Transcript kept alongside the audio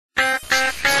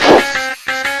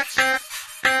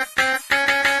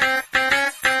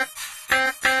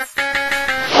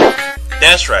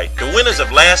That's right, the winners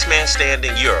of Last Man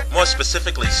Standing Europe, more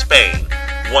specifically Spain,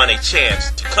 won a chance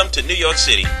to come to New York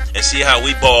City and see how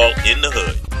we ball in the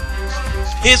hood.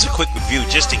 Here's a quick review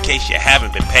just in case you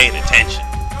haven't been paying attention.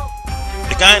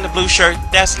 The guy in the blue shirt,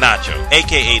 that's Nacho,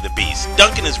 aka the Beast,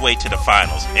 dunking his way to the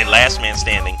finals in Last Man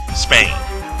Standing, Spain.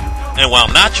 And while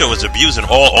Nacho was abusing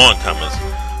all oncomers,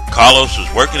 Carlos was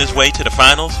working his way to the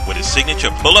finals with his signature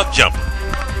pull-up jumper.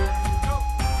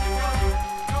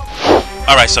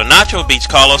 Alright, so Nacho beats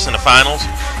Carlos in the finals,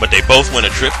 but they both win a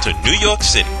trip to New York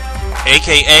City,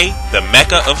 aka the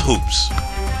Mecca of hoops.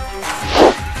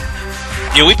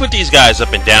 Yeah, we put these guys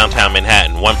up in downtown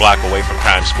Manhattan, 1 block away from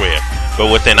Times Square, but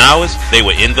within hours, they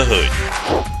were in the hood.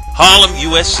 Harlem,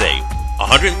 USA,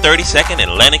 132nd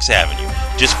and Lenox Avenue,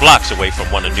 just blocks away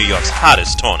from one of New York's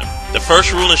hottest tournaments. The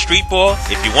first rule in street ball,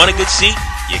 if you want a good seat,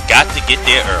 you got to get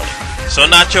there early. So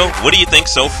Nacho, what do you think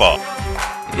so far?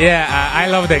 Yeah, I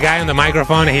love the guy on the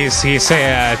microphone. He's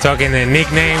talking the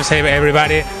nicknames.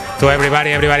 Everybody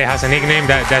has a nickname.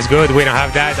 That's good. We don't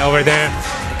have that over there.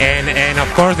 And of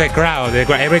course the crowd.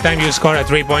 Every time you score a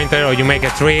 3-pointer or you make a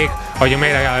trick or you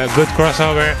make a good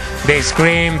crossover, they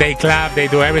scream, they clap, they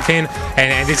do everything.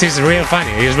 And this is real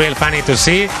funny. It's real funny to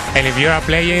see. And if you are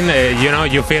playing,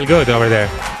 you feel good over there.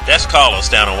 That's Carlos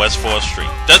down on West 4th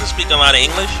Street. Doesn't speak a lot of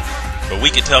English, but we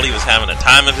could tell he was having the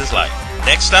time of his life.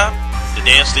 Next stop, the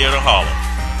Dance Theater Harlem,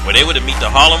 where they were to meet the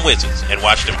Harlem Wizards and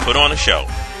watch them put on a show.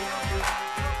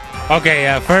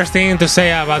 Okay, first thing to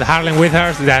say about Harlem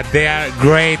Wizards, that they are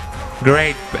great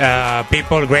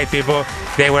people.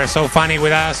 They were so funny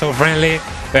with us, so friendly.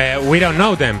 We don't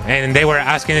know them, and they were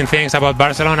asking things about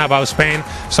Barcelona, about Spain.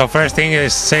 So first thing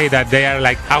is say that they are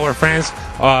like our friends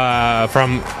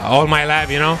from all my life,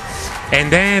 And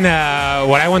then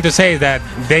what I want to say is that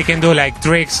they can do like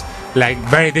tricks, like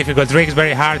very difficult tricks,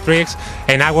 very hard tricks.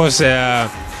 And I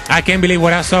can't believe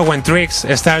what I saw when tricks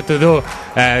start to do,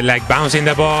 like bouncing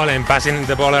the ball and passing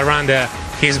the ball around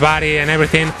his body and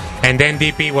everything. And then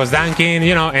DP was dunking,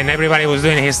 and everybody was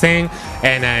doing his thing.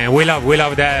 And we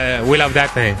love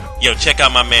that thing. Yo, check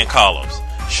out my man Carlos,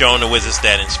 showing the Wizards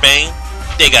that in Spain,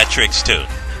 they got tricks too.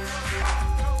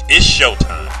 It's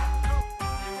showtime.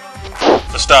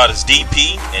 For starters,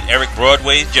 DP and Eric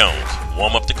Broadway Jones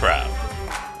warm up the crowd.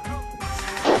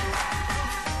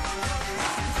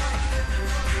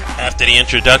 After the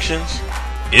introductions,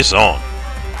 it's on.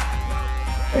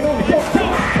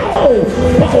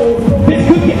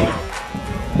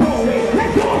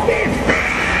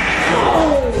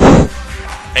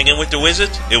 Hanging with the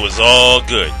Wizards, it was all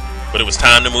good, but it was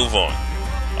time to move on.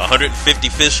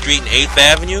 155th Street and 8th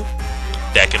Avenue,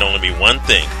 that can only be one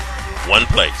thing, one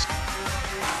place.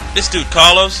 This dude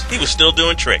Carlos, he was still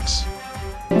doing tricks.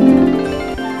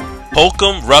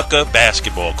 Holcomb Rucker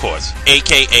basketball courts,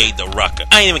 aka the Rucker.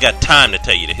 I ain't even got time to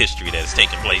tell you the history that is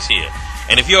taking place here.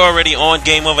 And if you're already on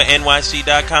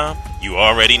GameOverNYC.com, you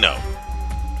already know.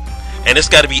 And it's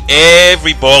got to be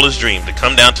every baller's dream to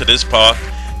come down to this park,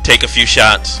 take a few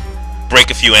shots,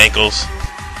 break a few ankles.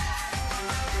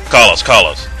 Carlos,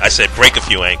 I said break a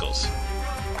few ankles.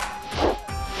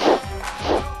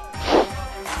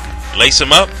 Lace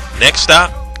them up. Next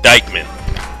stop, Dykeman.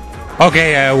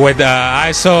 Okay, what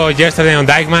I saw yesterday on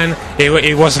Dykeman,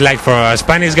 it was like for a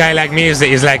Spanish guy like me,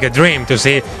 it's like a dream to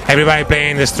see everybody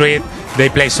playing in the street. They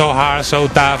play so hard, so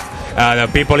tough. The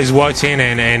people is watching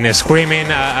and screaming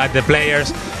at the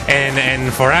players.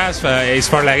 And for us, it's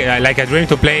for like a dream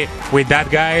to play with that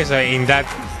guys in that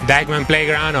Dykeman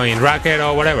playground or in Racket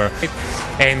or whatever.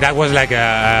 And that was like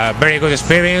a very good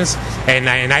experience. And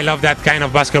I love that kind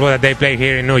of basketball that they play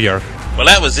here in New York. Well,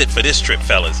 that was it for this trip,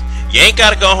 fellas. You ain't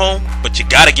gotta go home, but you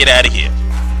gotta get out of here.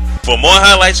 For more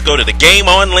highlights, go to the Game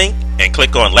On link and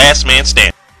click on Last Man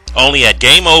Standing. Only at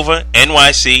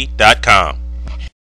GameOverNYC.com.